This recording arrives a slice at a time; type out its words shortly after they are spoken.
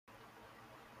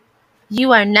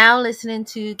You are now listening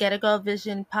to Get a Girl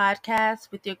Vision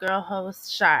podcast with your girl host,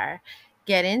 Shar.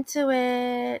 Get into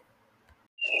it.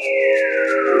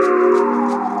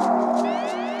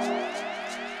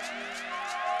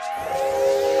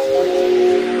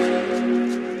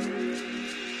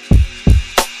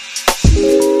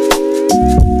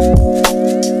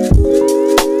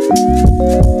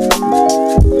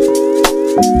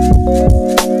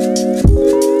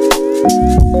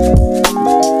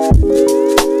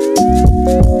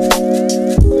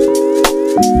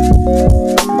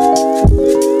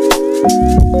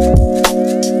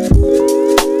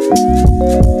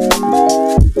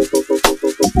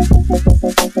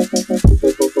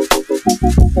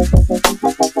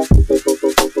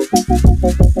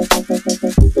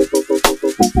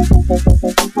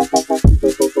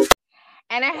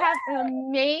 And I have an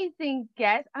amazing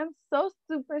guest. I'm so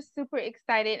super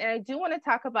excited. And I do want to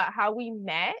talk about how we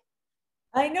met.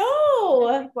 I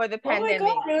know. Before the Oh my pandemic.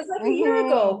 God, it was like a year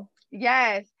ago.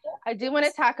 Yes, I do want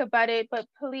to talk about it, but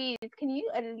please, can you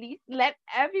at least let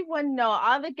everyone know,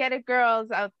 all the Get a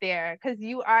Girls out there, because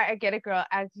you are a Get a Girl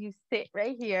as you sit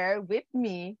right here with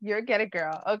me. You're a Get a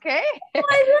Girl, okay? Oh,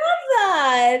 I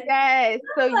love that. Yes.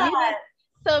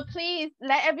 So please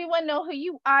let everyone know who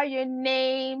you are, your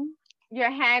name, your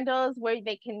handles, where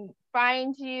they can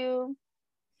find you.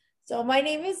 So my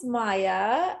name is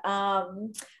Maya.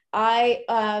 I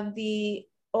am the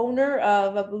owner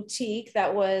of a boutique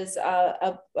that was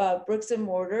a bricks and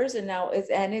mortars, and now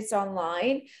it's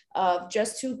online.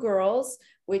 Just Two Girls,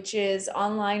 which is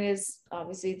online, is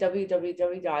obviously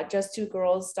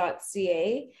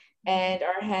www.justtwogirls.ca, and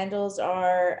our handles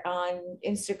are on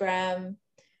Instagram,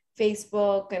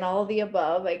 Facebook, and all of the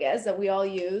above, I guess, that we all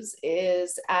use,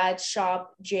 is at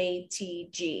shop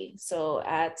JTG. So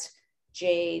at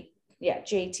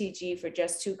JTG for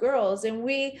Just Two Girls. And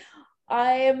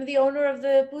I am the owner of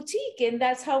the boutique, and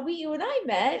that's how you and I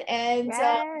met. And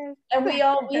Yes. And we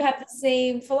have the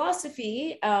same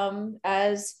philosophy,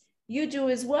 as you do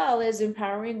as well, as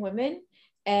empowering women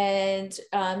and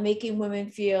making women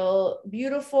feel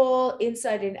beautiful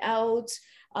inside and out,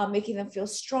 making them feel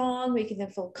strong, making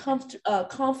them feel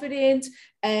confident,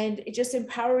 and just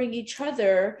empowering each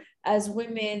other as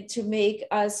women to make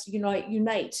us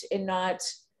unite, and not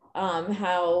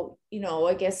how,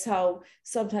 I guess how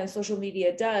sometimes social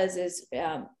media does is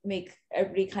make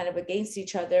everybody kind of against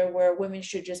each other, where women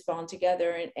should just bond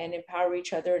together and empower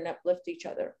each other and uplift each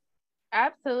other.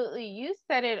 Absolutely. You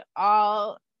said it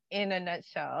all in a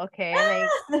nutshell. Okay. Like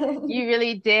you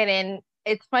really did. And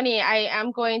it's funny, I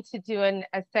am going to do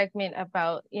a segment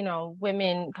about,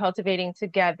 women cultivating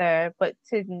together. But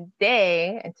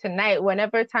today and tonight,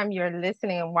 whenever time you're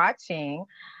listening and watching,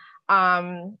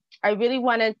 I really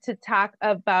wanted to talk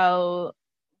about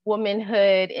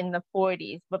womanhood in the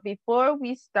 40s. But before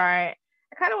we start,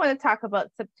 I kind of want to talk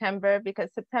about September,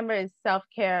 because September is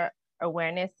Self-Care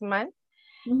Awareness Month.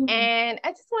 Mm-hmm. And I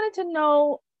just wanted to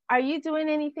know, are you doing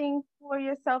anything for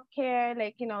your self-care?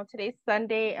 Like, today's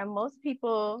Sunday, and most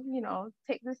people,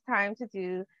 take this time to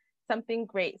do something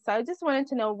great. So I just wanted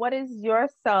to know, what is your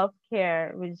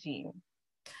self-care regime?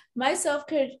 My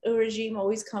self-care regime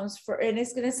always comes and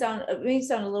it may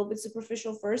sound a little bit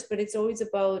superficial first, but it's always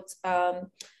about, I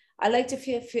like to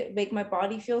make my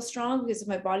body feel strong, because if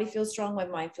my body feels strong, my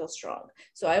mind feels strong.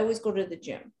 So I always go to the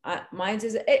gym.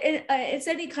 It's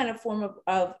any kind of form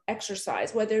of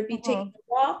exercise, whether it be taking a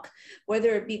walk,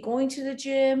 whether it be going to the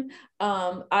gym.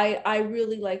 I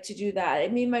really like to do that. I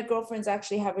mean, my girlfriends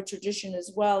actually have a tradition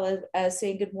as well as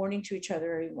saying good morning to each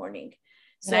other every morning.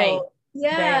 So nice.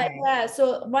 Yeah.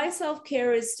 So my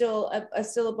self-care is still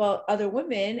about other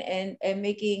women and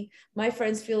making my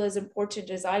friends feel as important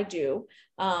as I do.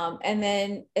 And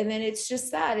then it's just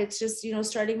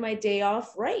starting my day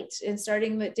off right, and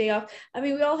starting the day off. I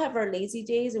mean, we all have our lazy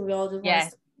days, and we all just want to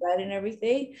stay in bed and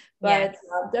everything. But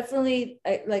definitely,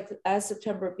 like as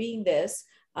September being this,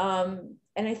 and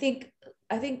I think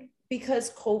because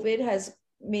COVID has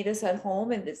made us at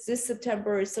home, and this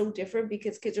September is so different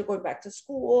because kids are going back to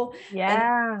school,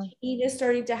 and heat is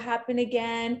starting to happen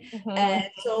again. And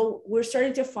so we're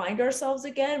starting to find ourselves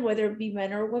again, whether it be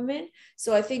men or women.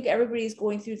 So I think everybody's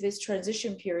going through this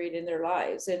transition period in their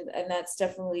lives, and that's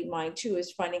definitely mine too,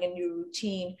 is finding a new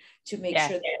routine to make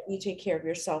sure that you take care of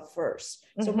yourself first.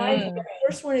 So my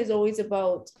first one is always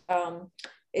about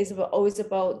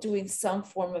doing some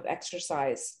form of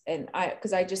exercise, and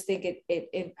because I just think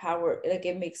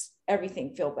it makes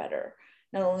everything feel better,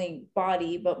 not only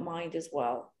body but mind as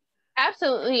well.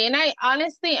 Absolutely. And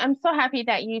I'm so happy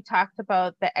that you talked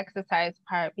about the exercise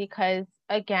part, because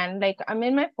again, like I'm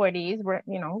in my 40s, we're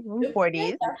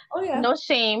 40s. No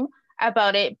shame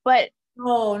about it, but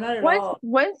No, not at Once all.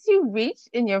 once you reach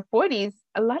in your 40s,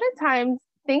 a lot of times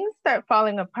things start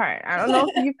falling apart. I don't know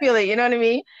if you feel it, you know what I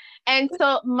mean? And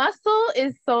so muscle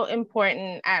is so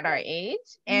important at our age.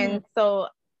 Mhm. And so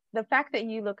the fact that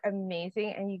you look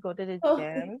amazing and you go to the Oh.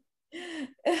 gym,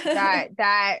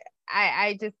 that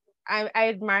I just I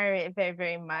admire it very,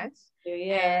 very much.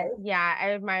 Yeah. And yeah,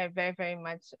 I admire very, very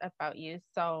much about you.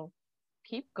 So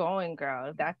keep going,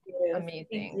 girl. That's Yes, thank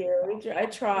amazing. you. So I yeah.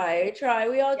 try. I try.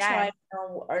 We all try Yes.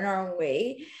 in our own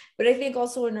way. But I think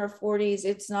also in our 40s,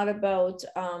 it's not about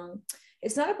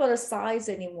a size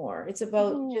anymore. It's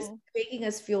about just Mhm. making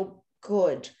us feel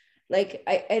good. Like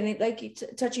I and it, like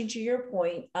touching to your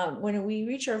point, when we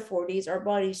reach our 40s, our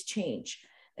bodies change,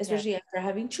 Yes. especially after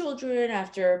having children,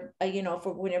 after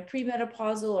for when you're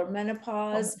premenopausal or Oh my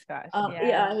menopause. gosh. Yeah,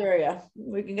 Yes. yeah.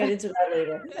 We can get into that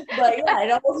later. But yeah, I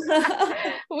know.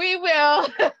 We will.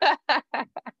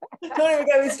 Don't even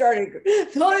get me started.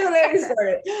 Don't even get me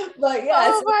started. But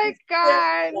yeah, Oh so my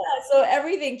God. yeah, so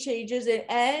everything changes,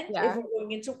 and if Yeah. we're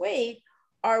going into weight,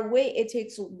 our weight it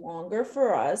takes longer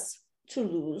for us to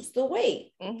lose the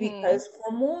weight Hmm. because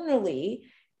hormonally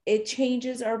it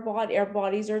changes our body. Our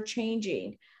bodies are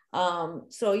changing.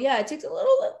 So yeah, it takes a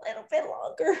little bit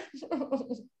longer.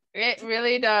 It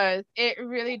really does. It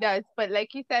really does. But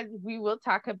like you said, we will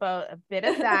talk about a bit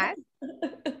of that,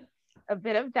 a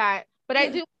bit of that. But I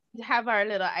do have our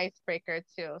little icebreaker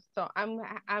too. So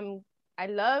I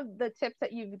love the tips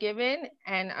that you've given,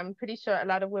 and I'm pretty sure a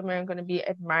lot of women are going to be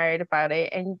admired about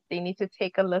it, and they need to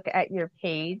take a look at your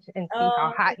page and see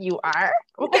how hot um, you are.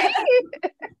 Okay.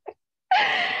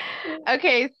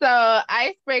 Okay, so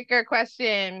icebreaker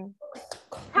question.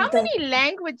 How many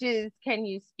languages can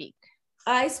you speak?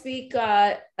 I speak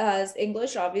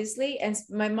English, obviously, and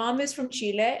my mom is from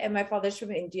Chile and my father's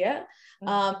from India.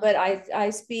 Mhm. But I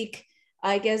speak,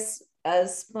 I guess, how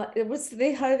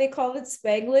do they call it?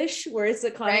 Spanglish, where it's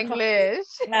a kind of Spanglish.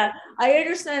 yeah. I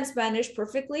understand Spanish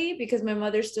perfectly because my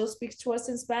mother still speaks to us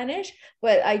in Spanish,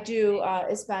 but I do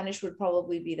Spanish would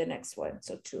probably be the next one.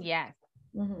 So two. Yes,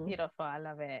 Mhm. beautiful. I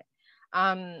love it.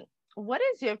 What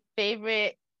is your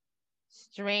favorite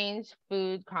strange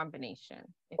food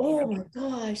combination, if you Oh have my one?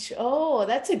 gosh. Oh,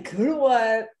 that's a good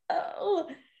one. Oh,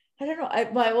 I don't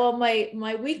know.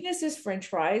 My weakness is French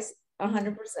fries, Mm,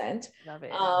 100%. love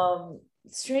it.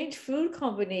 Strange food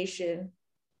combination.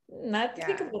 Not to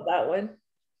think Yeah. about that one.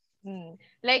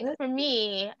 Like for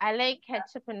me, I like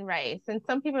ketchup and rice, and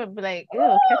some people would be like, "Ew,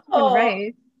 ketchup and Oh,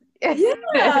 rice."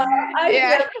 yeah. I've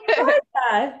Yeah. never tried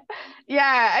that.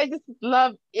 Yeah, I just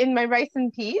love in my rice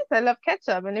and peas, I love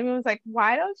ketchup. And everyone's like,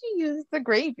 why don't you use the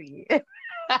gravy?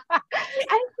 I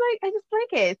just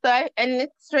like it. And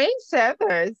it's strange to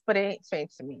others, but it ain't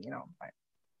strange to me, but that's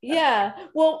Yeah.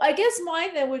 Well, I guess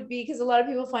mine then would be because a lot of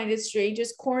people find it strange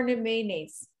is corn and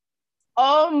mayonnaise.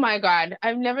 oh my God.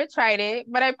 I've never tried it,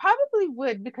 but I probably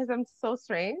would because I'm so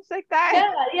strange like that.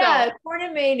 Yeah, So yeah, corn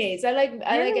and mayonnaise. I like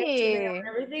extra mayo really, and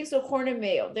everything. So corn and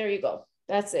mayo. There you go.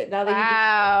 That's it. Now that you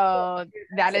wow,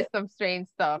 that is that's some strange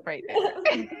stuff right there.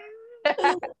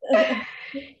 it.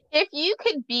 If you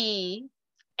could be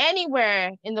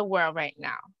anywhere in the world right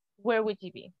now, where would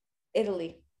you be?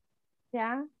 Italy.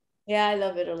 Yeah, Yeah, I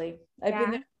love Italy. I've been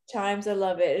yeah, there times. I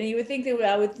love it. And you would think that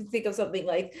I would think of something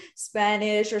like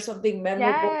Spanish or something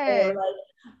memorable or yes. like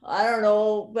I don't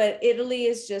know, but Italy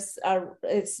is just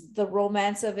it's the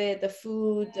romance of it, the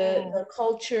food, Mm, the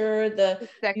culture, the the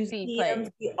sexy museums,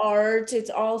 place. the art. It's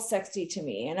all sexy to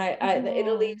me. And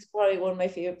Italy Hmm. is probably one of my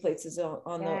favorite places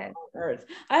on Yes. earth.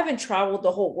 I haven't traveled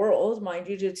the whole world, mind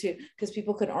you, due to because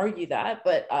people can argue that,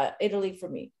 but Italy for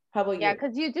me. How about Yeah, you?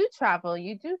 because you do travel.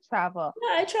 You do travel.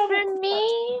 Yeah, I travel For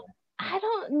me, I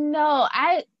don't know.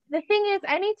 The thing is,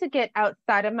 I need to get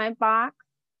outside of my box.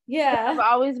 I've yeah.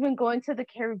 always been going to the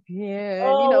Caribbean,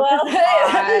 Oh because well, it's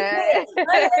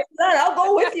hey, hot. I'll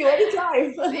go with you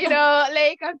anytime.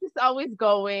 Like I'm just always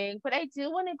going. But I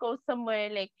do want to go somewhere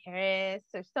like Paris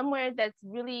or somewhere that's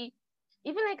really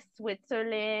even like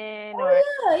Switzerland or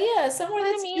Oh yeah, yeah, you somewhere know what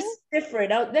I that's mean? just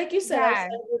different. Out, like you said, outside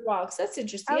Yeah, of the box. That's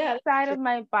interesting. Yeah, that's outside of interesting.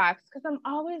 my box because I'm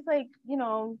always like,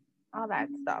 all that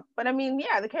stuff. But I mean,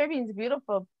 yeah, the Caribbean is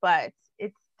beautiful, but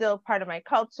it's still part of my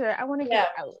culture. I want to get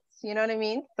Yeah, out. You know what I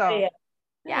mean? yeah, So yeah.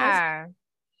 Yeah, yeah.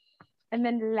 And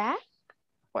then last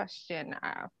question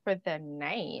for the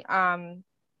night.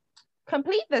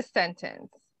 Complete the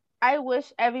sentence. I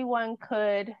wish everyone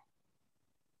could,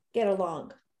 get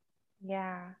along.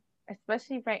 yeah,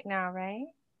 especially right now, right?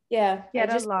 Yeah, I Get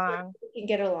just wish along. we can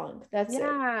get along. That's it.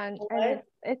 Yeah, You know and what?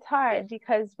 it's Yeah, hard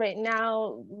because right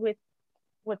now with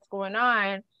what's going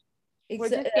on,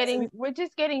 we're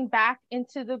just getting back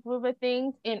into the groove of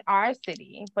things in our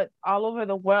city, but all over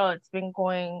the world it's been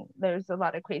going, there's a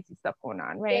lot of crazy stuff going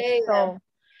on, right? So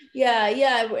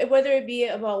whether it be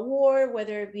about war,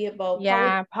 whether it be about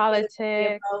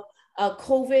politics, about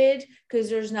COVID, because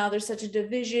there's such a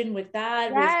division with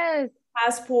that, with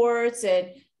passports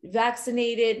and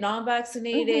vaccinated,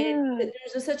 non-vaccinated.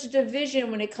 There's such a division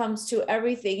when it comes to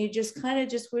everything. You just kind of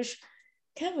just wish,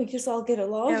 can't we just all get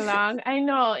along? I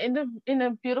know in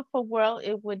a beautiful world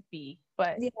it would be,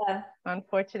 but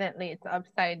unfortunately it's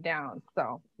upside down.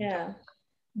 So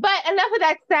but enough of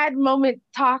that sad moment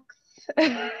talks.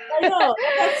 I know,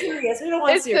 that's serious. We don't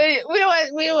want serious.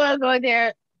 We won't go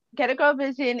there. Get a Girl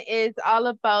Vision is all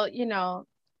about, you know,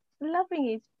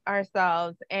 loving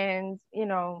ourselves and, you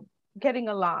know, getting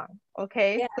along.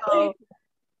 Okay. So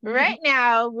right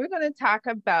now we're going to talk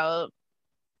about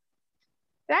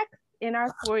sex in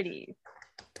our 40s.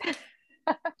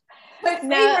 My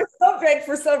favorite subject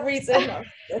for some reason.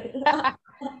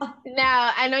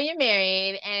 Now, I know you're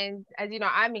married, and as you know,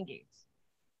 I'm engaged.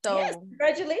 So yes,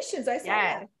 congratulations. I saw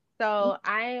that. So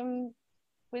I'm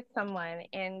with someone,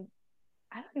 and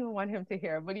I don't even want him to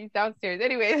hear, but he's downstairs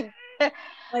anyways. But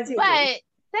sex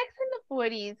in the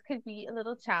 40s could be a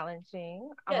little challenging.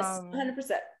 Yes,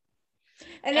 100%.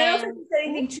 And I don't think there's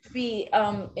anything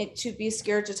to be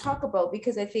scared to talk about,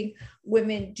 because I think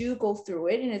women do go through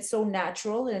it, and it's so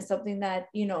natural, and it's something that,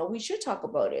 you know, we should talk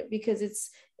about it, because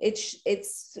it's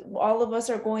all of us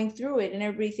are going through it, and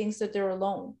everybody thinks that they're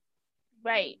alone.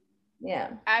 Right.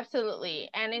 Yeah, absolutely.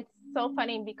 And it's so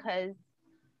funny because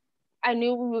I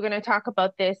knew we were going to talk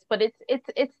about this, but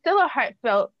it's still a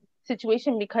heartfelt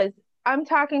situation, because I'm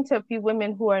talking to a few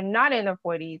women who are not in their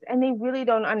 40s, and they really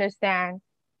don't understand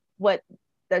what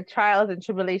the trials and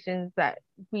tribulations that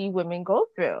we women go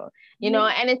through, you know,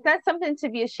 and it's not something to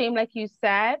be ashamed, like you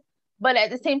said, but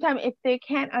at the same time, if they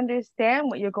can't understand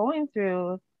what you're going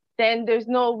through, then there's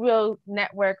no real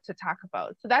network to talk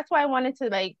about. So that's why I wanted to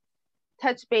like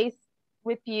touch base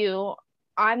with you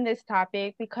on this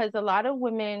topic, because a lot of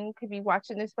women could be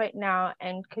watching this right now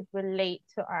and could relate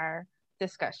to our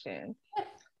discussion.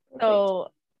 So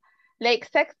like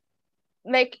sex,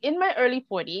 like in my early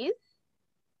 40s,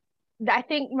 I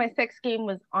think my sex game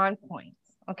was on point.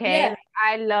 Okay. Yeah. Like,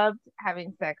 I loved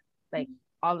having sex like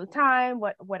all the time,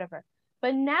 whatever.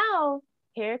 But now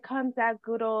here comes that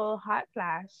good old hot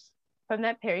flash from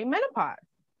that perimenopause.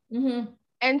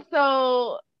 And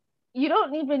so you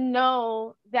don't even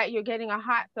know that you're getting a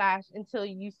hot flash until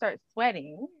you start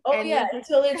sweating.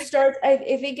 Until it starts. I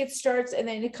think it starts, and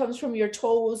then it comes from your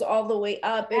toes all the way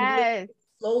up, and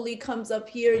slowly comes up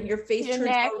here, and your face turns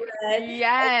red.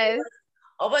 Yes.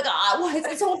 Oh my God, why is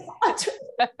it so hot?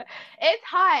 It's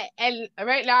hot. And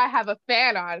right now I have a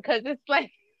fan on, because it's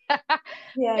like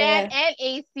fan and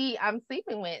AC I'm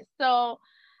sleeping with. So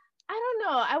I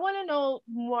don't know. I want to know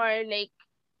more, like,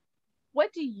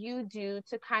 what do you do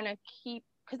to kind of keep,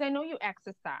 because I know you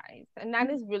exercise, and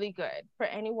that is really good for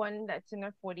anyone that's in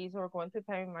their 40s or going through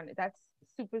perimenopause. That's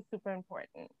super, super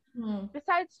important.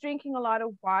 Besides drinking a lot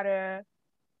of water,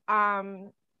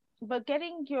 but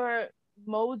getting your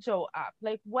mojo up,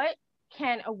 like what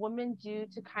can a woman do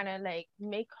to kind of like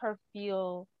make her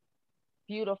feel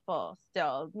beautiful,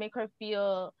 still make her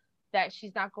feel that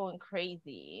she's not going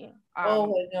crazy? I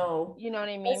know. You know what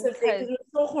I mean? That's the thing, because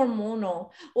it's so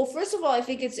hormonal. Well, first of all, I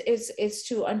think it's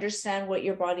to understand what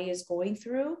your body is going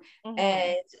through,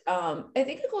 and I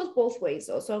think it goes both ways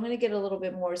though. So I'm going to get a little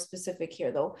bit more specific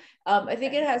here though. I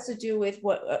think it has to do with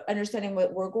what understanding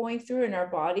what we're going through in our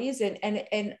bodies,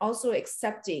 and also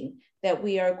accepting that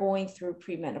we are going through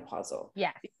premenopausal.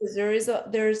 Yeah, because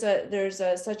there's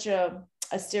such a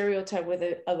stereotype with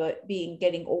it of it being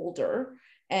getting older.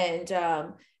 And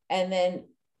then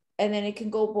it can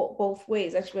go both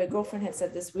ways. Actually, my girlfriend had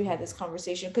said this. We had this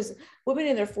conversation, because women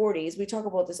in their 40s, we talk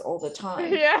about this all the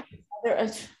time. Yeah,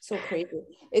 it's so crazy.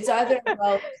 It's either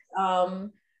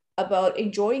about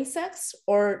enjoying sex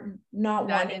or not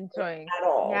wanting it at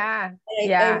all.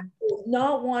 And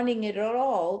not wanting it at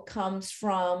all comes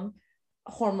from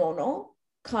hormonal.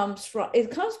 It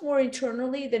comes more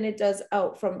internally than it does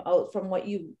out from what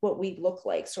we look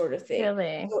like, sort of thing.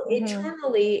 Really? So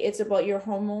internally, it's about your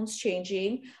hormones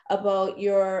changing, about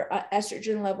your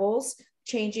estrogen levels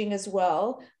changing as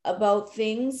well, about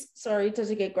things, sorry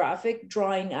to get graphic,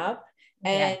 drying up,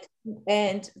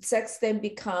 and sex then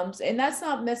becomes, and that's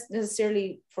not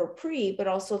necessarily for pre, but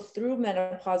also through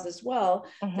menopause as well,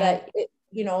 that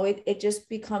it just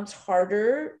becomes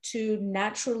harder to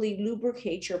naturally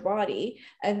lubricate your body,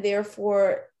 and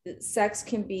therefore sex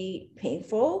can be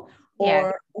painful, Yes.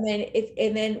 or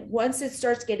and then once it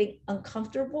starts getting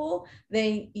uncomfortable,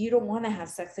 then you don't want to have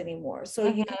sex anymore. So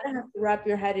you kind of have to wrap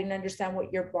your head and understand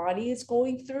what your body is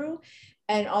going through.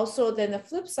 And also then the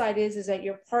flip side is that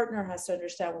your partner has to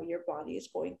understand what your body is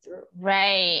going through.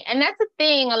 Right. And that's the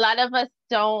thing. A lot of us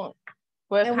don't,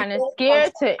 we're And we kind of don't talk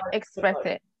scared to express about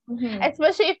it. Mhm.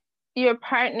 Especially if your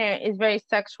partner is very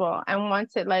sexual and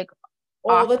wants it like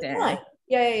all often. the time.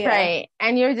 Yeah. Right.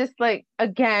 And you're just like,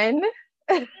 again?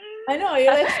 I know.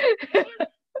 You're like,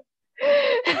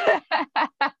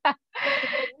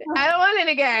 I don't want it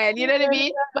again. You know what I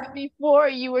mean? But bore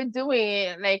you were doing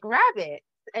it like rabbits.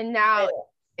 And now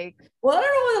like, well, I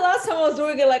don't know when the last time I was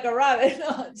doing it like a rabbit. No,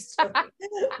 I'm just joking.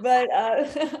 But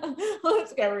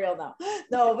let's get real now.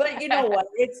 No, but you know what?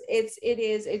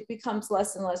 It becomes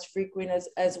less and less frequent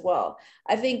as well.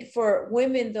 I think for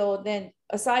women though, then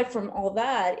aside from all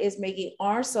that, is making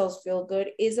ourselves feel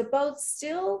good is about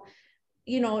still,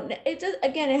 you know, it does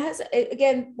again, it has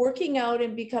again working out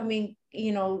and becoming,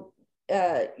 you know,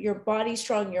 your body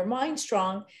strong, your mind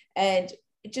strong, and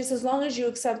just as long as you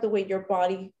accept the way your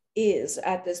body is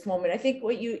at this moment. I think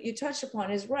what you touched upon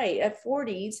is right. At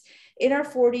 40s, in our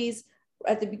 40s,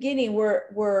 at the beginning, we're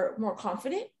more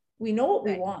confident. We know what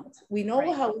we want. We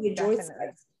know how we enjoy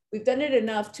sex. We've done it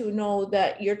enough to know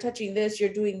that you're touching this,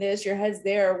 you're doing this, your head's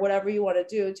there, whatever you want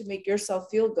to do to make yourself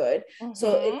feel good.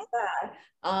 So it's that.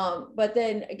 But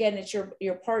then again, it's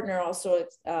your partner also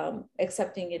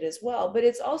accepting it as well. But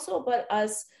it's also about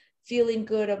us feeling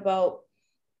good about,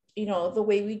 you know, the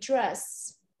way we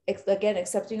dress, again,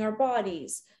 accepting our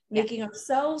bodies, making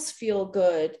ourselves feel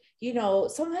good. You know,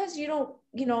 sometimes you don't,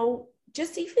 you know,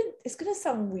 just even, it's going to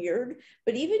sound weird,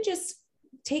 but even just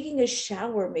taking a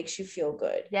shower makes you feel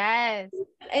good. Yes.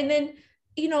 And then,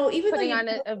 you know, even putting though on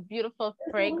a beautiful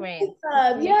fragrance,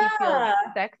 make you feel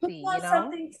sexy, you know,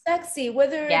 something sexy,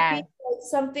 whether it be like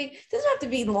something, it doesn't have to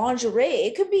be lingerie.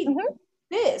 It could be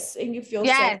this, and you feel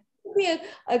sexy. It could be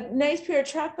a nice pair of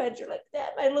track pants. You're like, that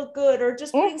might look good, or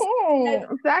just putting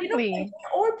exactly, you know,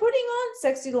 or putting on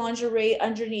sexy lingerie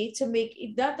underneath to make,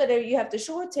 not that you have to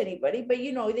show it to anybody, but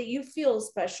you know that you feel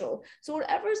special. So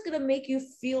whatever is going to make you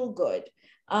feel good.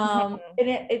 And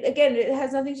again, it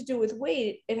has nothing to do with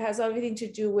weight. It has everything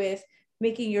to do with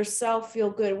making yourself feel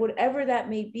good, whatever that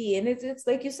may be. And it's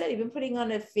like you said, even putting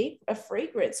on a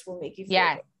fragrance will make you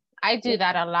feel good. I do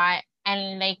that a lot.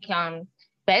 And like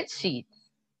bed sheets,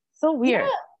 so weird.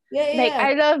 Like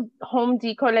I love home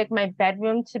decor, like my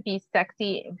bedroom to be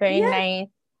sexy, very nice.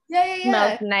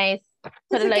 Smells nice.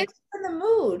 But it gets you in the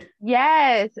mood.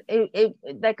 Yes, it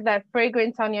like that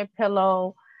fragrance on your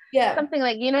pillow. Yeah, something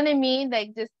like, you know what I mean,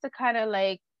 like just to kind of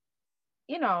like,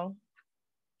 you know,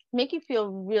 make you feel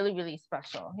really, really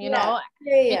special, you know,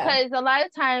 because a lot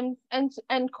of times,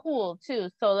 and cool too,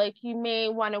 so like you may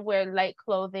want to wear light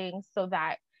clothing so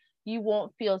that you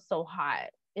won't feel so hot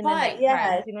in the night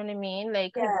time, you know what I mean,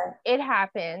 like it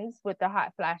happens with the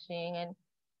hot flashing, and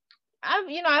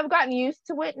I've gotten used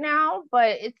to it now,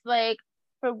 but it's like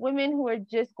for women who are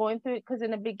just going through it, because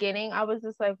in the beginning I was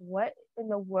just like, what in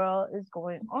the world is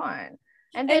going on?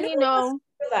 And then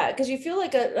that, because you feel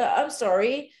like I'm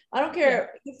sorry, I don't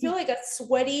care, you feel like a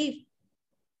sweaty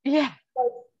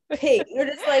pig. You're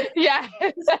just like,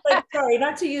 like, sorry,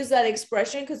 not to use that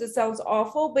expression because it sounds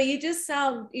awful, but you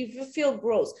feel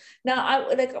gross. Now,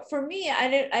 for me, I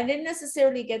didn't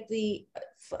necessarily get the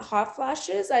hot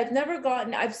flashes.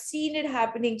 I've seen it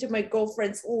happening to my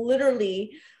girlfriends,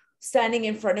 literally standing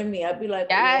in front of me. I'd be like,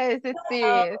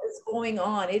 what is going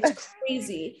on? It's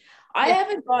crazy. I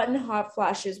haven't gotten hot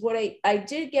flashes. What I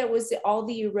did get was all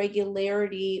the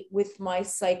irregularity with my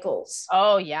cycles.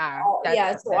 Oh yeah.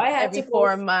 So I had every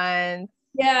 4 months.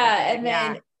 Yeah. And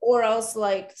then, or else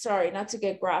like, sorry, not to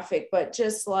get graphic, but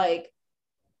just like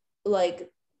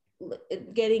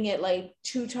getting it like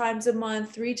 2 times a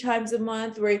month, 3 times a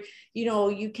month, where, you know,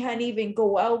 you can't even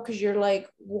go out because you're like,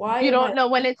 why? You don't know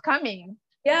when it's coming.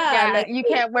 Like you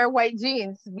can't wear white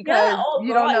jeans because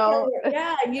you don't know.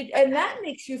 And that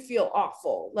makes you feel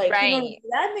awful. Like, you know,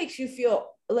 that makes you feel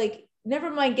like, never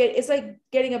mind, it's like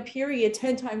getting a period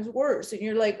 10 times worse. And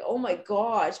you're like, oh my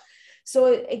gosh.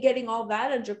 So getting all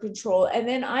that under control. And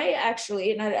then I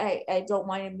actually, and I don't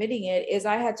mind admitting it, is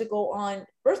I had to go on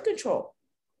birth control.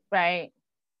 Right.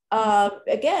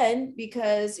 Again,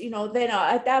 because, you know, then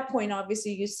at that point,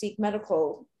 obviously you seek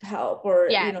medical help or,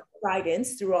 you know,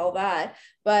 guidance through all that,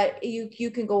 but you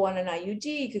can go on an IUD,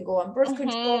 you can go on birth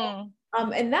control,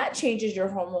 and that changes your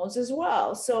hormones as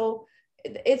well. So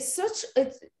it's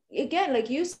again, like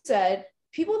you said,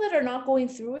 people that are not going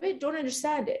through it don't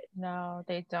understand it. No,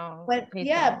 they don't. But They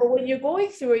yeah, don't. but when you're going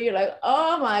through it, you're like,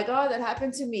 oh my God, that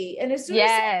happened to me. And as soon as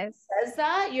someone says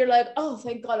that, you're like, oh,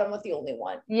 thank God I'm not the only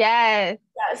one. Yes.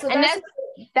 Yeah, so and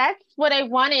that's what I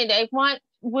wanted. I want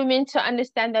women to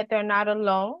understand that they're not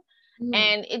alone.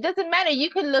 And it doesn't matter. You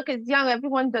can look as young.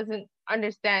 Everyone doesn't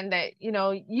understand that, you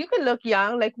know, you can look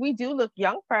young. Like we do look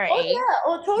young for our age. Yeah.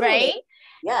 Oh, totally. Right?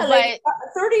 Yeah. Like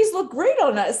 30s look great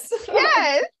on us.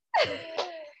 Yes.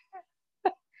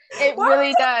 It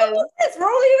really does. We're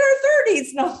only in our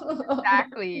 30s. No.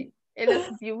 Exactly. It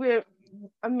looks we're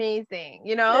amazing,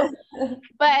 you know?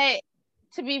 But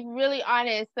to be really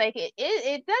honest, like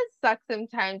it does suck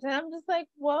sometimes. And I'm just like,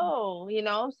 whoa, you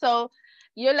know? So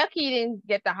you're lucky you didn't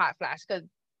get the hot flash because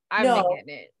I'm getting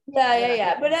it.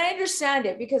 Yeah. But I understand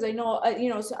it because I know, you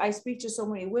know, so I speak to so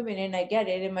many women and I get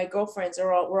it. And my girlfriends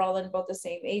we're all in about the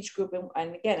same age group.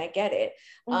 And again, I get it.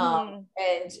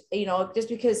 And, you know, just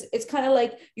because it's kind of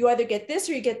like you either get this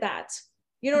or you get that,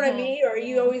 you know what I mean? Or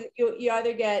you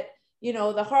either get, you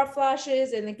know, the hot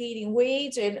flashes and the gaining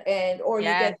weight or you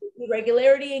get the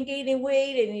irregularity in gaining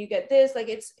weight and you get this, like,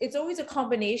 it's always a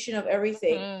combination of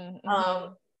everything.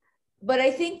 But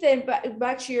I think then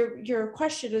back to your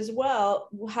question as well,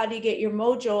 how do you get your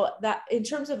mojo? That in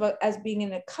terms of as being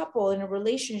in a couple, in a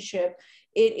relationship,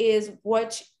 it is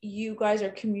what you guys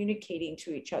are communicating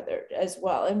to each other as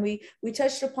well. And we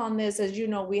touched upon this, as you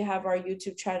know, we have our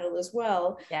YouTube channel as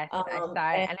well. Yes, I saw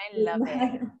it and I love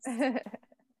it.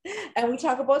 And we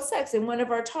talk about sex, and one of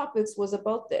our topics was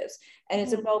about this. And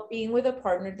it's about being with a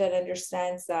partner that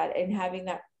understands that and having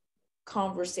that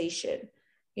conversation.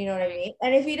 You know what I mean?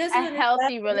 And if he doesn't, a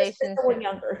healthy relationship. Someone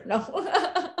younger, no.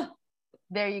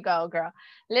 There you go, girl.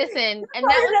 Listen, and that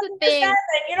was the thing.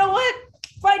 You know what?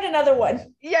 Find another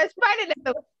one. Yes, find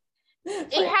another one.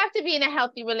 You have to be in a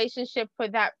healthy relationship for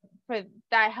that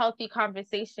healthy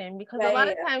conversation, because a lot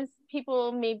of times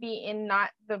people may be in not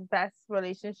the best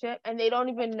relationship and they don't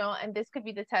even know, and this could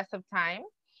be the test of time.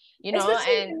 You know,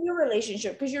 especially and in a new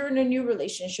relationship, because you're in a new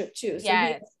relationship too. So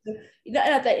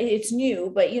not that it's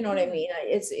new, but you know what I mean.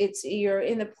 It's you're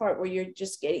in the part where you're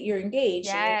engaged.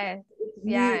 Yes,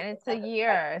 and it's a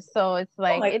year, so it's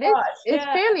like it's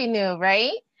fairly new,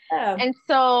 right? Yeah. And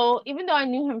so even though I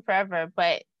knew him forever,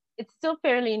 but it's still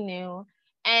fairly new,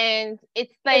 and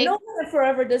it's like knowing him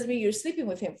forever doesn't mean you're sleeping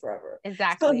with him forever.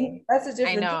 Exactly. So that's a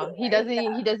different. I know thing, he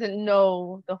doesn't. He doesn't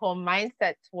know the whole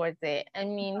mindset towards it. I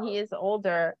mean, he is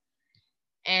older,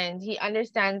 and he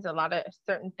understands a lot of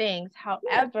certain things.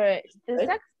 However, the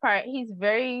sex part, he's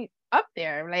very up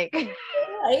there. Like, he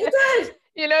does.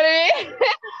 You know what I mean?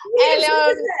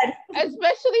 And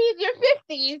especially in your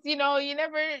 50s, you know, you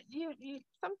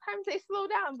sometimes they slow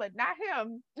down, but not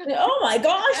him. Oh my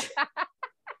gosh.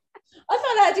 I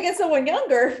thought I had to get someone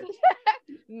younger.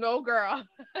 No, girl.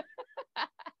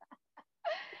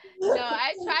 No,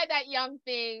 I tried that young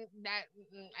thing. That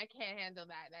I can't handle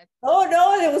that. Oh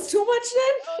no, it was too much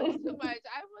then. Oh, it was too much.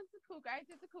 I was the cougar. I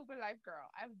did the cougar life, girl.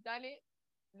 I've done it.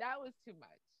 That was too much.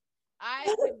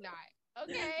 I could not.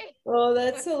 Okay. Oh,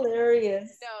 that's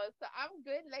hilarious. No, so I'm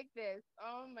good like this.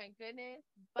 Oh my goodness.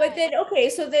 But then, okay,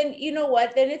 so then you know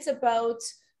what? Then it's about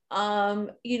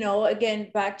you know, again,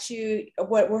 back to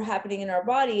what we're happening in our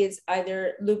body is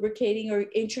either lubricating or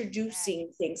introducing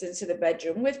things into the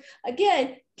bedroom, which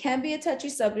again can be a touchy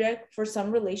subject for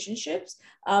some relationships,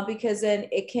 because then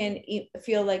it can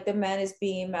feel like the man is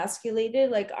being emasculated.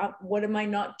 Like, what am I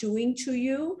not doing to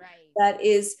you?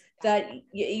 Right. That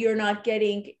you're not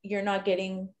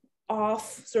getting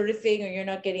off, sort of thing, or you're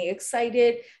not getting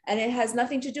excited, and it has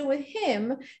nothing to do with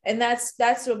him. And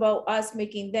that's about us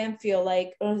making them feel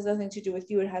like, oh, it has nothing to do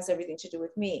with you, it has everything to do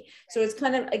with me. So it's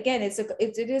kind of, again, it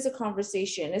is a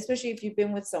conversation, especially if you've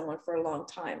been with someone for a long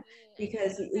time,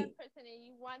 because you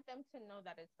want them to know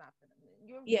that it's not for them.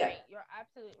 You're right. You're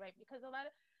absolutely right, because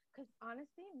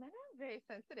honestly, men are very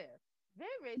sensitive,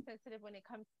 very sensitive when it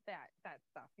comes to that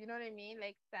stuff. You know what I mean?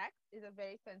 Like, sex is a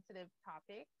very sensitive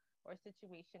topic or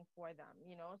situation for them,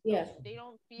 you know. So if they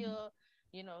don't feel,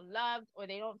 you know, loved, or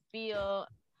they don't feel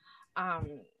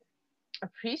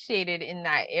appreciated in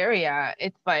that area,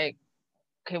 it's like,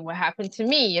 okay, what happened to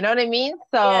me? You know what I mean?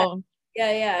 So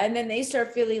and then they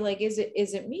start feeling like, is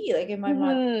it me? Like, am I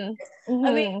not?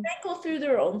 I mean, they go through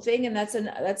their own thing, and that's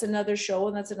another show,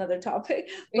 and that's another topic.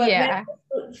 But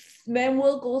men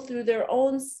will go through their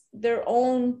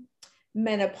own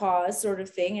menopause sort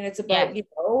of thing, and it's about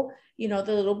you know,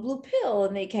 the little blue pill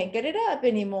and they can't get it up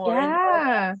anymore. And all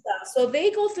Yeah. that stuff. So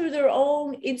they go through their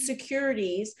own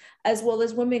insecurities as well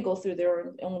as women go through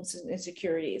their own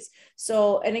insecurities.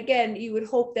 So, and again, you would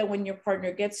hope that when your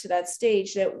partner gets to that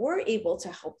stage that we're able to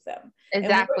help them.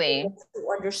 Exactly. And we're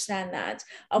able to understand that.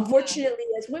 Unfortunately,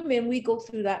 as women, we go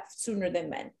through that sooner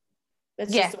than men.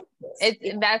 That's Yeah. just it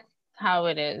is. That's how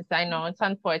it is. I know it's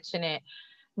unfortunate.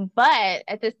 But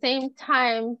at the same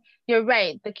time, you're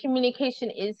right. The communication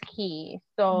is key.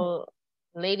 So,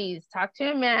 ladies, talk to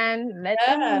your man. Let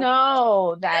them Yeah.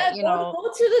 know that, Yeah,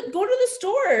 go to the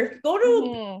store.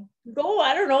 Go,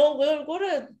 I don't know, go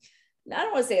to, I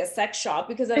don't want to say a sex shop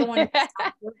because I don't want to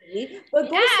but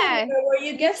go Yeah, somewhere where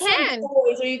you get some can.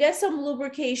 toys or you get some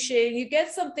lubrication, you get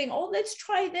something, oh, let's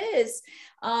try this.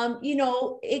 You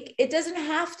know, it doesn't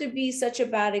have to be such a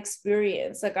bad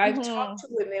experience. Like I've talked to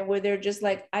women where they're just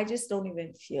like, I just don't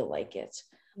even feel like it.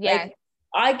 Yes. Like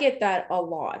I get that a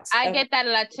lot. I get that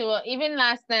a lot too. Even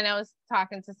last night, I was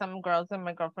talking to some girls, and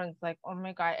my girlfriend's like, "Oh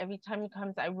my god! Every time he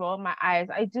comes, I roll my eyes.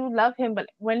 I do love him, but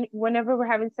whenever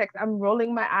we're having sex, I'm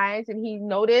rolling my eyes, and he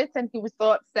noticed, and he was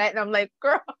so upset. And I'm like,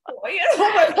 girl, oh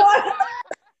my god,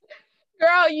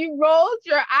 girl, you rolled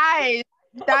your eyes.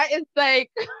 That is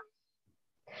like."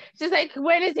 She's like,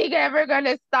 when is he ever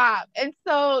gonna stop? And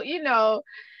so, you know,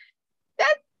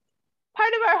 that's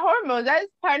part of our hormones. That's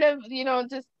part of, you know,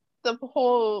 just the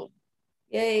whole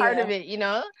part of it, you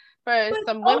know, for but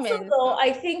some also women. though,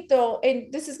 I think though,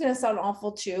 and this is going to sound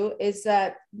awful too, is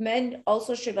that men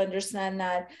also should understand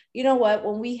that, you know what,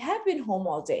 when we have been home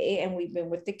all day and we've been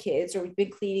with the kids or we've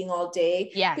been cleaning all day,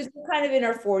 because we're kind of in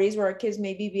our 40s where our kids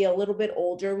maybe be a little bit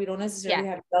older. We don't necessarily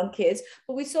have young kids,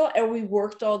 but we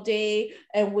worked all day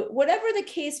and whatever the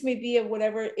case may be of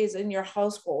whatever is in your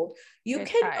household, you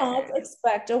cannot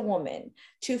expect a woman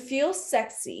to feel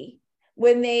sexy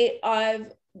when they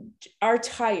are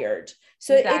tired.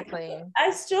 So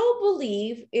I still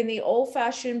believe in the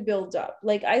old-fashioned build-up.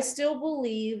 Like I still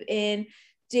believe in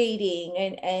dating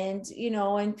and you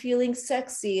know, and feeling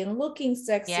sexy and looking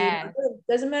sexy. It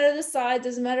doesn't matter the size,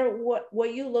 doesn't matter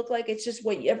what you look like. It's just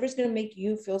whatever's going to make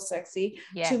you feel sexy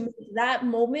to make that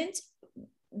moment,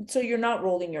 so you're not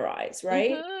rolling your eyes,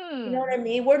 right? You know what I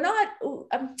mean? We're not,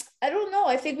 I don't know.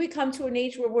 I think we come to an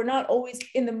age where we're not always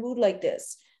in the mood like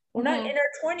this. We're not in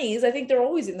our 20s. I think they're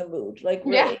always in the mood. Like,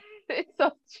 really. It's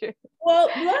so true. Well,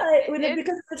 but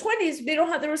because in the 20s, they don't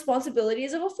have the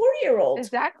responsibilities of a 40-year-old.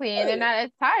 Exactly. And they're not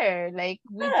as tired. Like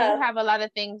we do have a lot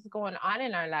of things going on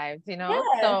in our lives, you know?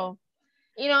 So,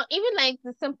 you know, even like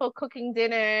the simple cooking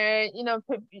dinner, you know,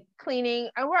 cleaning,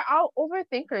 and we're all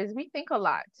overthinkers. We think a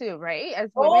lot too, right? As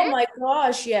women. Oh my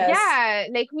gosh, yes. Yeah,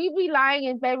 like we be lying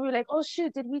in bed. We're like, oh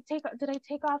shoot, did I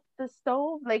take off the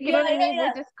stove? Like, you know what I mean?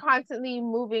 We're just constantly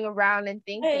moving around and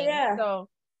thinking. So,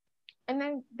 and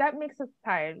then that makes us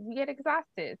tired. We get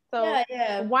exhausted. So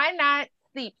why not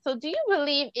sleep? So do you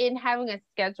believe in having a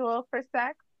schedule for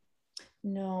sex?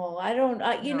 No, I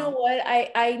don't. You know what?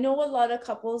 I know a lot of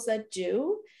couples that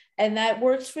do, and that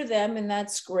works for them, and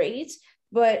that's great.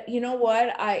 But you know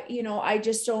what? I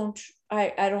just don't.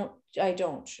 I don't. Yeah. I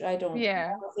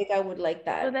don't think I would like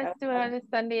that. So let's do it on a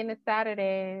Sunday and a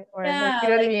Saturday, or like, you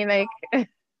know what I mean?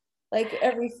 Like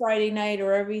every Friday night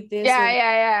or every this.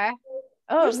 Yeah.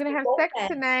 Oh, I'm gonna have sex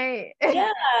tonight.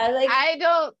 Yeah, like I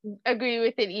don't agree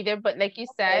with it either, but like you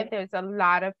said, there's a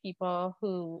lot of people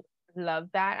who love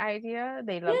that idea.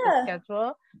 They love the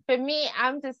schedule. For me,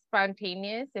 I'm just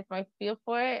spontaneous. If I feel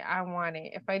for it, I want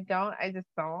it. If I don't, I just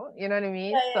don't. You know what I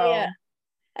mean?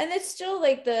 And it's still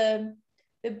like the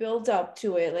build up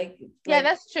to it. Like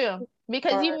that's true.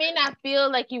 Because you may not feel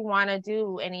like you want to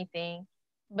do anything,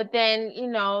 but then, you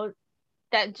know,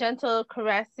 that gentle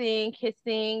caressing,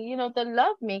 kissing, you know, the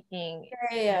love making,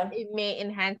 it may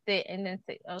enhance it and then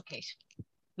say, okay,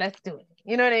 let's do it.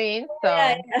 You know what I mean? So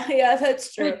yeah,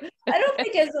 that's true. I don't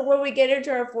think when we get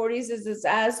into our 40s is this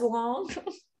as long.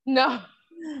 No.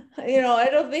 You know, I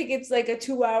don't think it's like a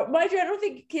 2 hour. Mind you, I don't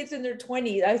think kids in their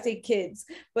 20s, I say kids,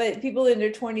 but people in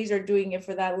their 20s are doing it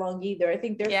for that long either. I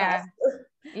think they're faster.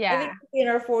 I think in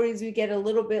our 40s we get a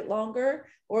little bit longer,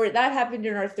 or that happened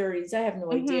in our 30s. I have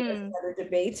no idea. That's another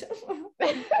debate.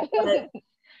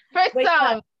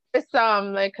 For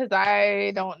some, like, because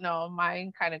I don't know,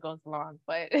 mine kind of goes long,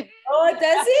 but oh,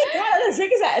 does it? Yeah, let's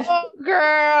shake his head. Oh,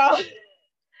 girl.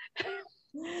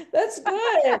 That's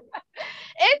good.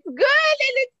 It's good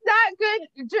and it's not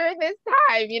good during this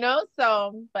time, you know?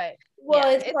 So, but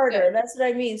it's harder. Good. That's what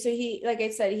I mean. So he, like I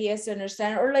said, he has to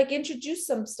understand or like introduce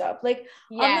some stuff. Like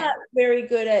I'm not very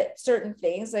good at certain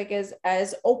things, like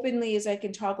as openly as I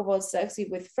can talk about sexy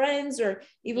with friends or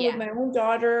even with my own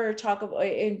daughter, or talk about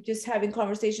and just having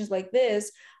conversations like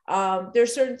this.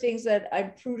 There's certain things that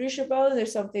I'm prudish about, and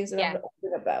there's some things that I'm Yes.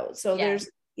 open about. So Yes. there's,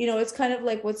 you know, it's kind of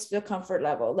like, what's the comfort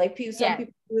level? Like some Yes.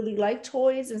 people really like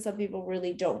toys and some people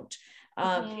really don't.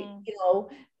 You know,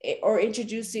 or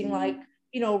introducing like,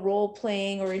 you know, role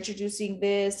playing, or introducing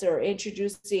this, or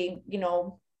introducing, you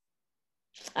know,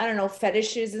 I don't know,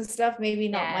 fetishes and stuff. Maybe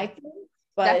not my thing,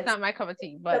 that's but not my cup of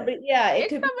tea. But yeah, it it's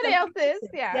could be somebody else's.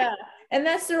 yeah, and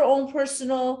that's their own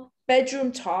personal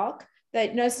bedroom talk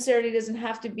that necessarily doesn't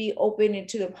have to be open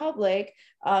into the public,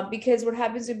 because what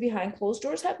happens behind closed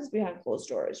doors happens behind closed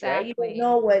doors, right? You don't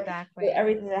know what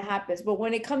everything that happens, but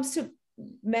when it comes to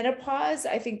menopause,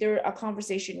 I think a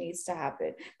conversation needs to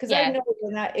happen, because I know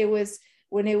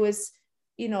when it was,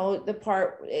 you know, the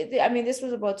part, I mean, this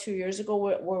was about 2 years ago,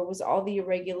 where it was all the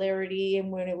irregularity,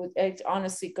 and when it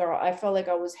honestly, girl, I felt like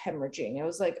I was hemorrhaging. I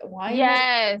was like, why?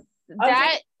 Yes,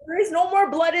 that there is no more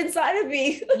blood inside of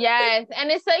me. Yes, and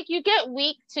it's like you get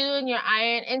weak too in your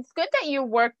iron. It's good that you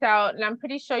worked out, and I'm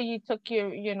pretty sure you took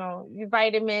your, you know, your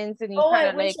vitamins, and you kind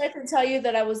of like. I wish I could tell you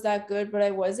that I was that good, but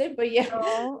I wasn't. But yeah,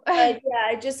 but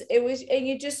yeah, it was, and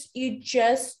you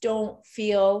just don't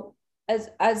feel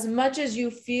as much as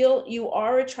you feel you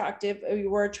are attractive, or you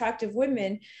were attractive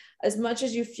women. As much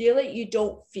as you feel it, you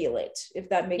don't feel it, if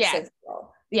that makes sense at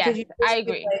all. Because yes, I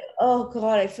agree. Like, oh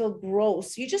God, I feel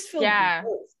gross. You just feel gross.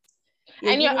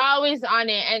 Yeah, and you're always on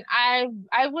it. And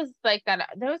I was like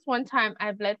that. There was one time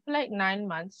I bled for like 9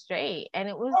 months straight, and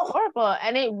it was horrible,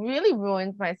 and it really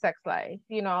ruined my sex life,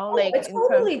 you know. Like it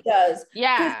totally does.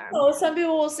 Yeah. You know, some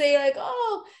people will say like,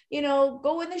 oh, you know,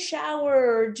 go in the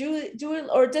shower, or do it,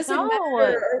 or it doesn't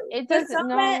matter. It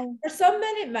doesn't. For some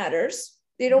men it matters.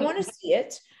 They don't want to see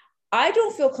it. I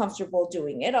don't feel comfortable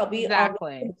doing it. I'll be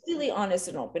completely honest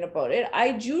and open about it.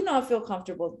 I do not feel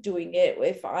comfortable doing it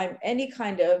if I'm any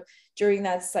kind of during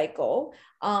that cycle.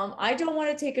 I don't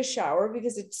want to take a shower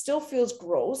because it still feels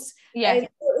gross. Yeah, you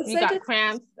like got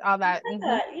cramps, all that.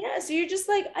 Yeah, so you're just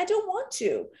like, I don't want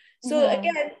to. So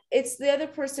again, it's the other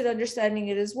person understanding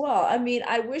it as well. I mean,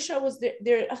 I wish I was there.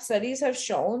 There studies have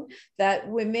shown that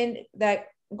women that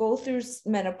go through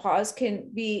menopause can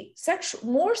be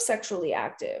more sexually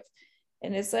active.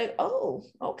 And it's like, oh,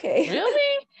 okay.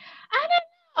 Really? I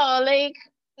don't know. Like,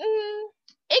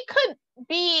 it could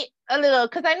be a little,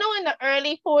 because I know in the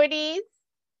early 40s,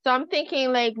 so I'm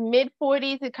thinking like mid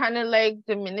 40s, it kind of like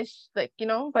diminished, like, you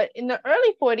know, but in the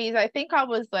early 40s, I think I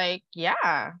was like,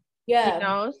 yeah. You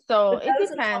know, so it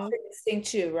depends. Thing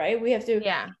too, right? We have to,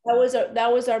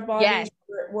 that was our bodies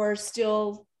were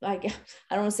still, like,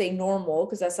 I don't want to say normal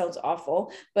because that sounds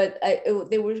awful, but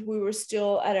we were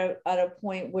still at a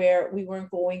point where we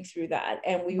weren't going through that,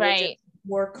 and we were just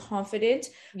more confident.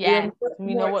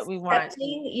 We know what we want.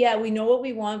 Yeah, we know what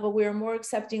we want, but we're more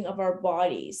accepting of our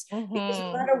bodies, because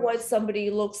no matter what somebody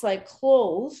looks like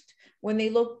clothed, when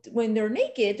they're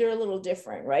naked, they're a little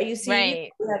different, right? You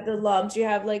see, you have the lumps, you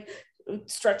have like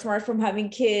stretch marks from having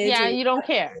kids. Yeah, you don't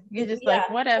care. You're just like,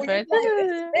 whatever.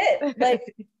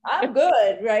 Like, I'm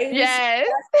good, right? Yes.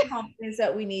 That's the confidence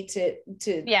that we need to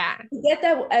get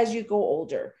that as you go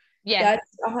older. Yeah,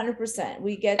 that's 100%.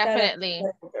 We get definitely.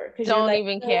 That don't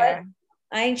even care.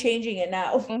 I ain't changing it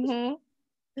now.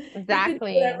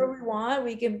 Exactly. Whatever we want,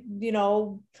 we can, you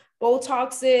know,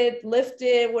 Botox it, lift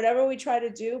it, whatever we try to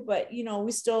do, but you know,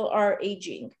 we still are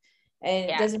aging,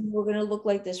 and it doesn't mean we're going to look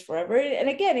like this forever. And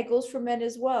again, it goes for men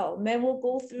as well. Men will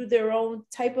go through their own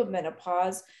type of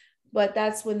menopause, but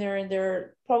that's when they're in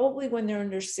their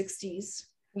 60s.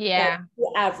 Yeah.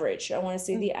 The average. I want to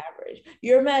say the average.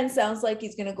 Your man sounds like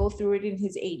he's going to go through it in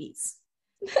his 80s.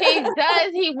 He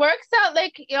does. He works out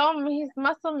like his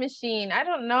muscle machine. I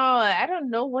don't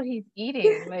know what he's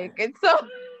eating. Like, it's so.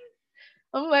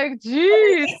 I'm like,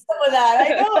 geez. Some of that,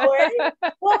 I know, right?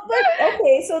 Well, but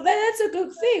okay, so then that's a good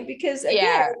thing, because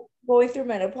again, going through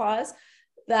menopause,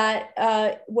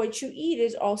 that what you eat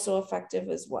is also effective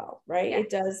as well, right? It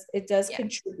does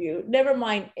contribute. Never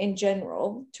mind in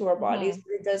general to our bodies,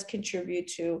 but it does contribute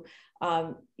to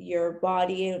your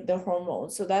body and the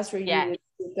hormones. So that's where you would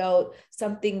seek out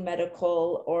something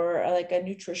medical, or like a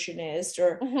nutritionist,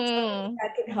 or something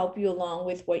that can help you along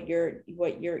with what you're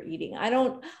eating. I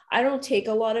don't take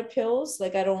a lot of pills.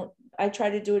 Like, I try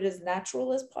to do it as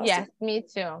natural as possible. Yes, me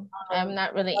too. I'm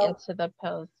not really into the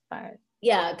pills, but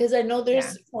because I know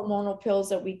there's hormonal pills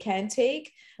that we can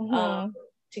take to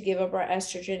give up our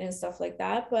estrogen and stuff like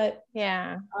that, but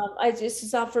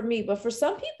it's not for me. But for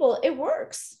some people it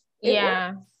works. It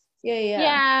works.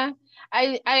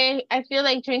 I feel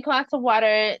like drink lots of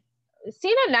water,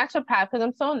 seeing a naturopath, because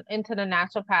I'm so into the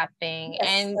naturopath thing,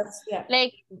 and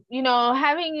like, you know,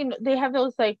 having, they have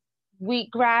those like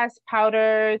wheatgrass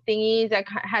powder thingies that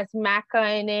has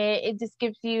maca in it. It just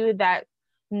gives you that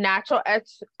natural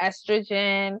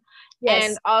estrogen. Yes.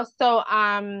 And also,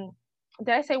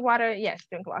 did I say water? Yes,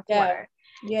 drink lots of Yeah. water.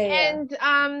 Yeah. And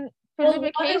for Well,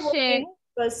 water will lubrication.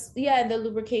 give us, yeah, the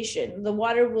lubrication. The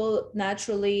water will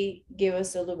naturally give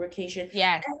us a lubrication.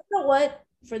 Yes. And you know what?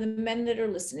 For the men that are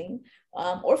listening,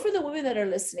 or for the women that are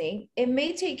listening, it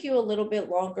may take you a little bit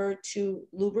longer to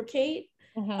lubricate.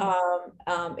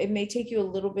 It may take you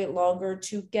a little bit longer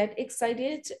to get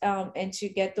excited, and to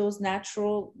get those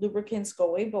natural lubricants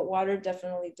going, but water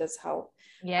definitely does help.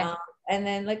 Yes. And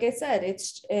then, like I said,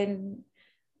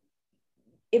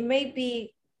 it may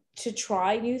be to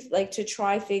try to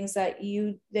try things that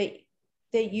you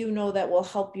know that will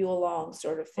help you along,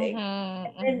 sort of thing.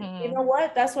 And you know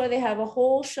what? That's why they have a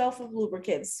whole shelf of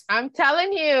lubricants. I'm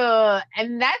telling you,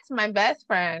 and that's my best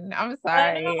friend. I'm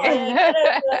sorry.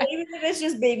 Even if it's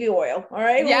just baby oil, all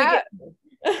right? Yeah.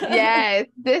 Yes,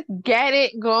 just get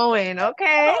it going,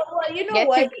 okay? Well, you know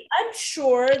what?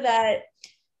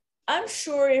 I'm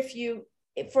sure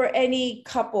for any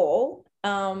couple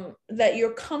that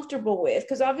you're comfortable with,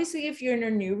 because obviously if you're in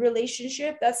a new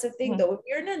relationship, that's the thing though. If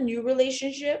you're in a new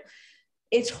relationship,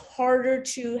 it's harder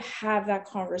to have that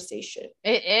conversation.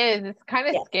 It is. It's kind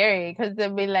of scary because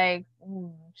they'll be like,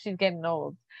 she's getting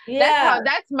old. Yeah.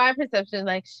 That's my perception.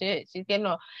 Like, shit, she's getting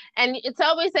old. And it's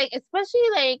always like, especially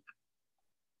like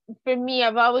for me,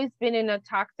 I've always been in a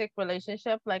toxic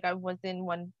relationship. Like I was in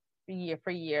one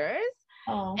for years.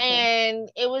 Oh, okay.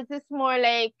 And it was just more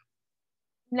like,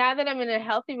 now that I'm in a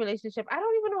healthy relationship, I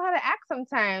don't even know how to act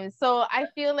sometimes. So I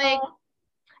feel like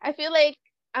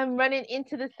I'm running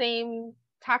into the same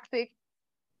toxic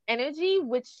energy,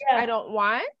 which I don't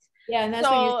want. Yeah, and that's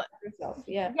what you tell yourself.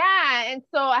 Yeah. Yeah, and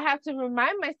so I have to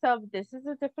remind myself, this is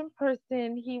a different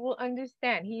person. He will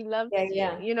understand. He loves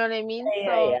you. You know what I mean?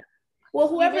 Well,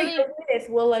 whoever you're with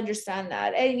will understand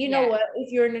that. And you know what?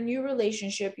 If you're in a new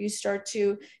relationship, you start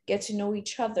to get to know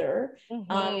each other. You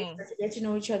start to get to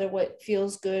know each other, what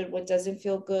feels good, what doesn't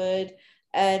feel good.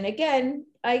 And again,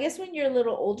 I guess when you're a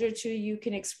little older too, you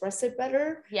can express it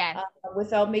better.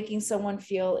 Without making someone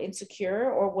feel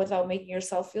insecure, or without making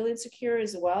yourself feel insecure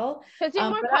as well. Because you're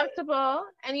more comfortable,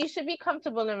 and you should be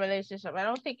comfortable in a relationship. I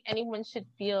don't think anyone should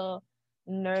feel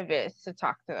nervous to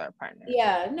talk to their partner.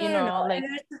 No. Like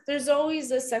there's always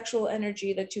a sexual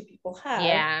energy that two people have.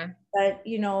 That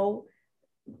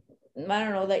I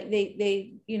don't know, that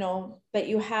they that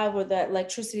you have, or that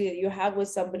electricity that you have with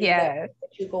somebody that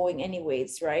you're going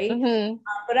anyways, right?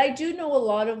 But I do know a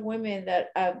lot of women that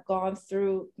have gone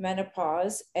through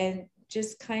menopause and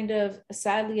just kind of,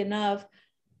 sadly enough,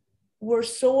 were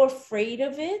so afraid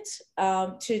of it,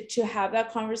 to have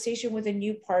that conversation with a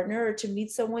new partner, or to meet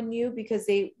someone new, because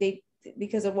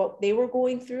because of what they were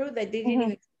going through, that they didn't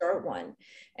even start one.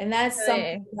 And that's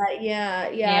something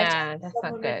that that's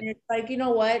not good. It's like, you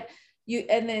know what,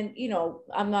 and then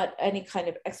I'm not any kind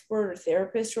of expert or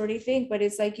therapist or anything, but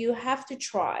it's like, you have to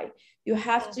try,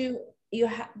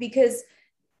 because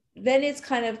then it's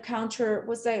kind of counteracting.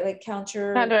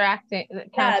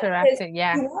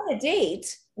 You want to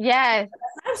date, have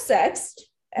sex,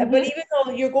 but even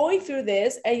though you're going through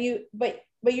this, and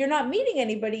but you're not meeting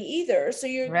anybody either, so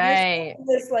you're in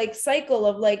this like cycle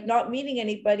of like not meeting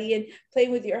anybody and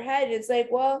playing with your head. It's like,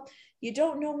 well, you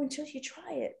don't know until you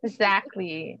try it.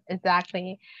 Exactly. It's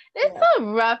so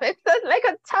rough. It's like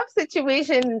a tough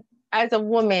situation as a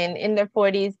woman in their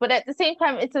 40s, but at the same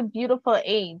time, it's a beautiful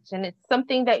age, and it's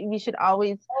something that we should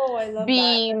always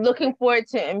be looking forward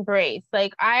to embrace.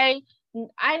 Like I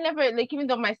never, like, even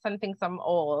though my son thinks I'm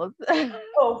old,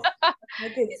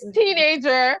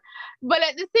 teenager, but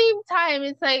at the same time,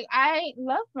 it's like, I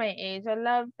love my age. I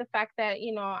love the fact that,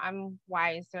 I'm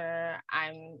wiser.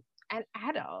 I'm an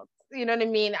adult. You know what I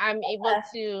mean? I'm able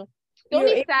to. The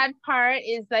only sad part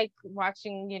is like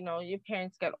watching, your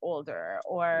parents get older,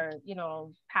 or,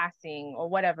 passing or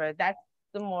whatever. That's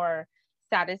the more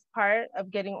saddest part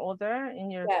of getting older in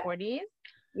your 40s.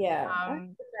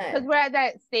 Because we're at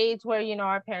that stage where,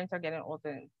 our parents are getting older,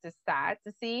 and it's just sad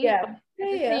to see. But at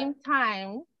the same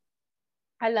time,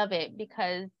 I love it,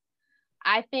 because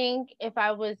I think if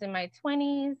I was in my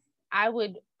 20s, I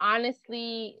would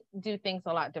honestly do things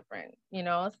a lot different,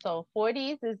 So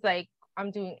 40s is like, I'm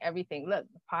doing everything. Look,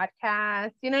 the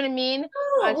podcast, you know what I mean?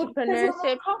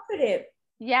 Entrepreneurship. Confident.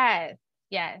 Yes.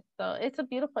 So it's a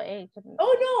beautiful age.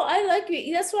 Oh no, I like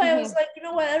it. That's why I was like, you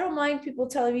know what? I don't mind people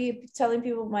telling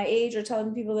people my age, or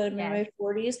telling people that I'm in my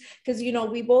 40s, because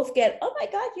we both get, oh my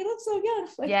God, you look so young.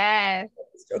 Like,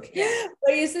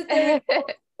 but you sit there,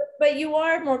 but you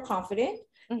are more confident.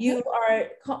 You are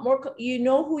more, you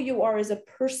know who you are as a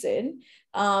person.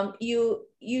 You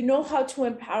know how to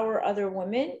empower other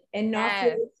women and not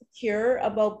feel insecure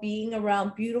about being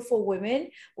around beautiful women,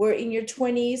 where in your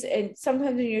 20s and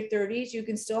sometimes in your 30s you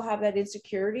can still have that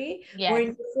insecurity. Where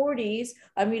in your 40s,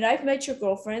 I mean, I've met your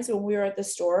girlfriends when we were at the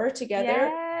store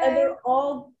together, and they're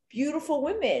all beautiful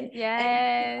women,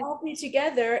 and all be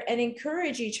together and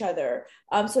encourage each other.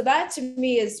 So that to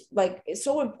me is like, it's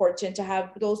so important to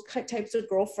have those types of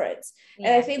girlfriends.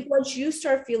 And I think once you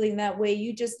start feeling that way,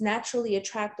 you just naturally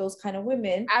attract those kind of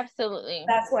women. Absolutely.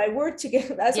 That's why we're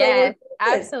together. That's why we're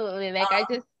absolutely. Like I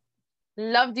just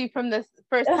loved you from the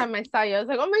first time I saw you. I was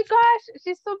like, oh my gosh,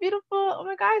 she's so beautiful. Oh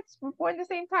my gosh, we're born the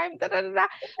same time. Da, da, da, da.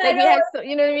 Like we had, so,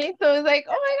 you know what I mean? So it was like,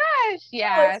 oh my gosh,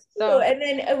 yeah. So and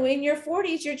then in your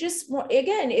 40s, you're just more,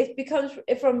 again, it becomes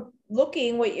from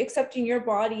looking what accepting your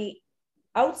body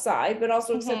outside, but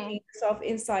also accepting yourself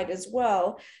inside as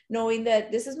well, knowing that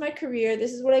this is my career,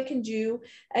 this is what I can do.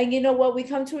 And you know what, we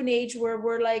come to an age where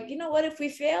we're like, you know what, if we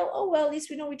fail, oh well, at least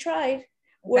we know we tried.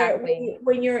 Where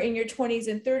when you're in your 20s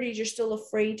and 30s, you're still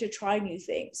afraid to try new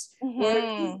things.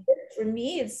 Where for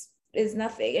me, it's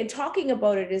nothing, and talking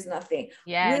about it is nothing.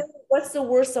 Really, what's the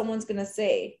worst someone's gonna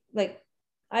say? Like,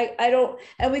 I don't,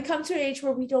 and we come to an age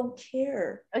where we don't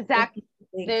care. Exactly.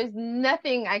 There's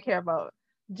nothing I care about.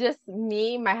 Just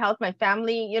me, my health, my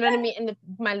family, you know what I mean? And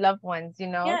my loved ones, you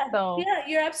know? So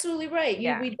you're absolutely right.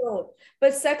 We don't.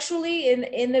 But sexually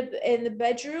in the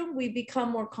bedroom, we become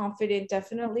more confident,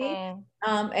 definitely.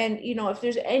 And you know, if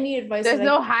there's any advice, there's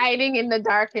no hiding in the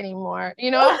dark anymore,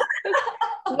 you know?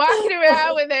 Walking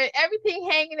around with everything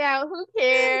hanging out, who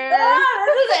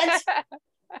cares?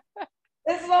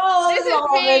 It's all this is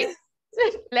me.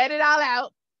 Let it all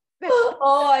out.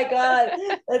 Oh my God,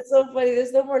 that's so funny.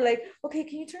 There's no more like, okay,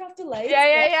 can you turn off the lights?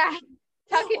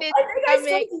 Tucking it. I think I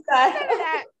still do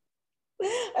that.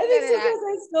 I think sometimes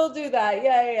I still do that.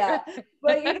 Yeah.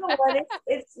 But you know what?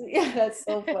 It's that's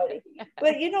so funny.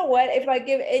 But you know what? If I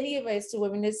give any advice to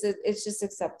women, it's just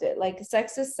accept it. Like,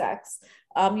 sex is sex.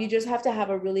 You just have to have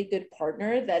a really good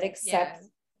partner that accepts,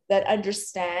 that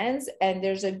understands, and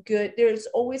there's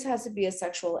always has to be a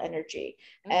sexual energy.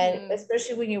 And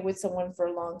especially when you're with someone for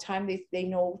a long time, they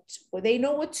know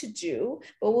what to do.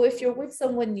 But if you're with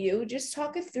someone new, just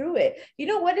talk it through it. You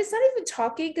know what, it's not even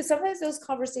talking, because sometimes those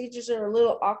conversations are a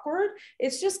little awkward.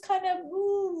 It's just kind of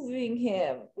moving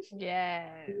him,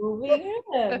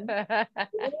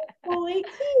 fully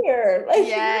clear, like,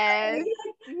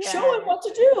 show him what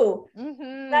to do.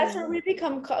 That's where we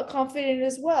become confident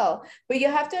as well. But you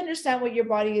have to understand what your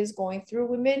body is going through.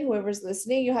 Women, whoever's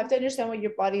listening, you have to understand what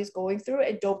your body is going through,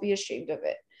 and don't be ashamed of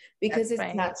it, because it's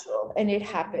natural and it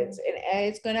happens, and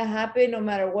it's going to happen no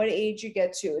matter what age you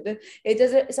get to. It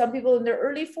doesn't, some people in their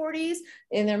early 40s,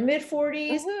 in their mid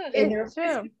 40s, in their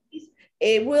 50s,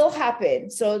 it will happen.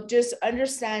 So just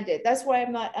understand it. That's why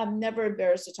I'm never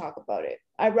embarrassed to talk about it.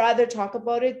 I'd rather talk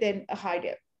about it than hide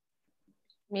it.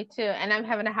 Me too. And I'm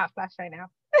having a hot flash right now.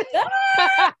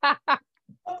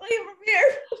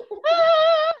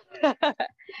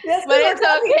 Yes, but it's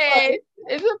okay.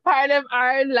 It's a part of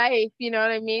our life, you know what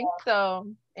I mean? So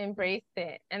embrace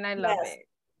it, and I love it.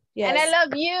 And I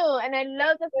love you, and I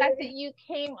love the fact that you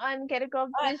came on Get a Girl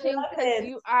Vision, because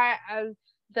you are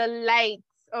the light.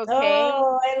 Okay.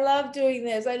 Oh, I love doing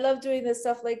this. I love doing this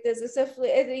stuff like this.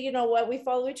 Especially, you know what, we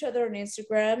follow each other on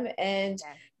Instagram, and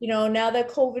you know, now that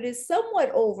COVID is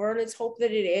somewhat over, let's hope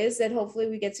that it is, and hopefully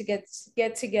we get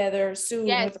together soon.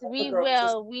 Yes, we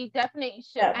will. We definitely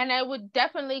should. And I would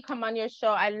definitely come on your show.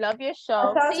 I love your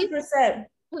show. 1,000%.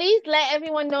 Please let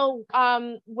everyone know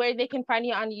where they can find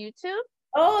you on YouTube.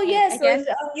 Oh yes, so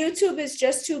YouTube is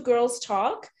Just Two Girls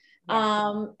Talk.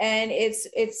 And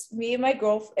it's me and my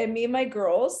girls,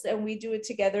 and we do it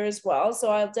together as well. So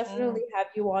I'll definitely have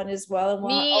you on as well.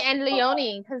 And and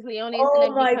Leonie, because Leonie is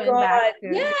oh my God,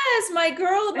 yes, my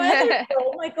girl, my other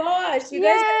girl. Oh my gosh, you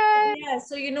guys,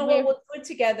 so you know what, we'll do it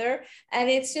together, and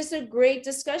it's just a great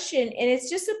discussion, and it's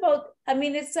just about, I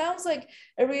mean, it sounds like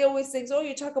everybody always thinks, oh,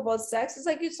 you talk about sex. It's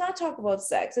like, it's not talk about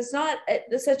sex. It's not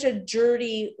such a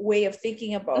dirty way of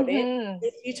thinking about it.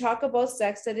 If you talk about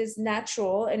sex that is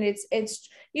natural, and it's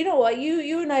you know what,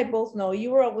 you and I both know,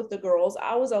 you were out with the girls,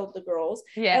 I was out with the girls.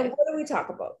 And what do we talk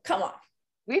about? Come on.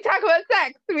 We talk about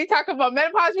sex. We talk about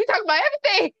menopause. We talk about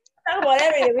everything. We talk about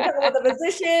everything. We talk about the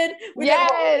position. We talk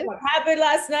about what happened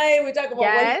last night. We talk about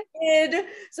what we did.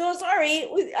 So sorry,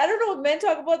 I don't know if men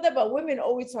talk about that, but women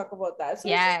always talk about that. So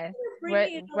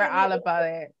we're all about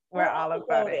it. We're all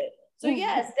about it. So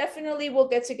yes, definitely we'll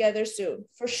get together soon,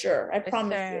 for sure. I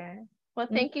promise you. Well,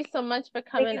 thank you so much for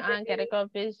coming on Get a Girl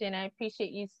Vision. I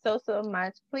appreciate you so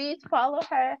much. Please follow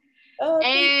her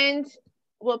And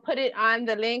we'll put it on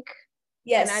the link.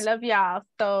 Yes. And I love y'all.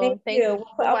 So thank you.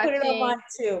 I'll put it on mine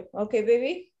too. Okay,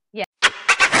 baby? Yeah.